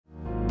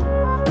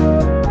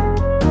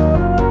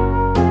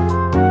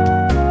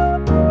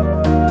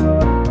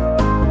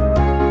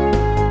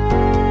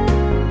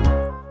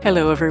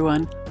Hello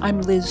everyone,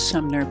 I'm Liz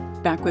Sumner,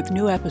 back with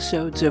new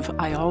episodes of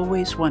I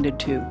Always Wanted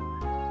To.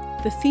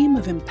 The theme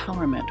of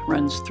empowerment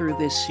runs through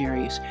this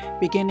series,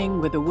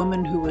 beginning with a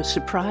woman who was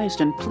surprised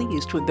and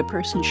pleased with the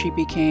person she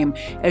became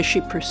as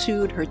she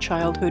pursued her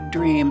childhood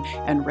dream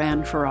and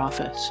ran for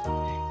office.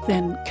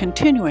 Then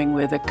continuing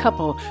with a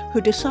couple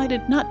who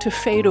decided not to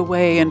fade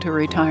away into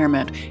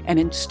retirement and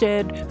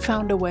instead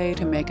found a way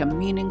to make a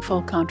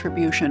meaningful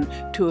contribution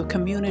to a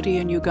community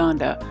in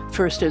Uganda,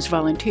 first as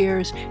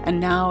volunteers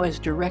and now as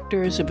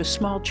directors of a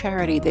small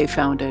charity they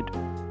founded.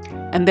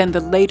 And then the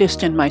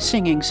latest in my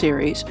singing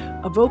series,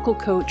 a vocal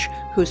coach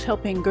who's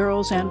helping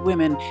girls and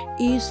women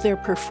ease their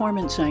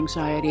performance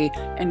anxiety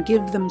and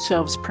give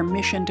themselves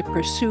permission to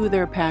pursue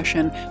their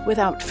passion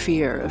without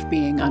fear of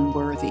being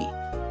unworthy.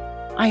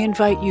 I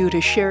invite you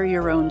to share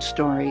your own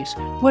stories.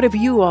 What have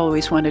you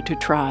always wanted to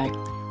try?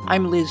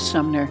 I'm Liz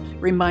Sumner,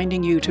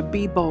 reminding you to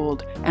be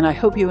bold, and I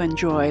hope you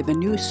enjoy the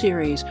new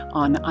series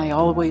on I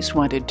Always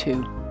Wanted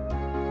To.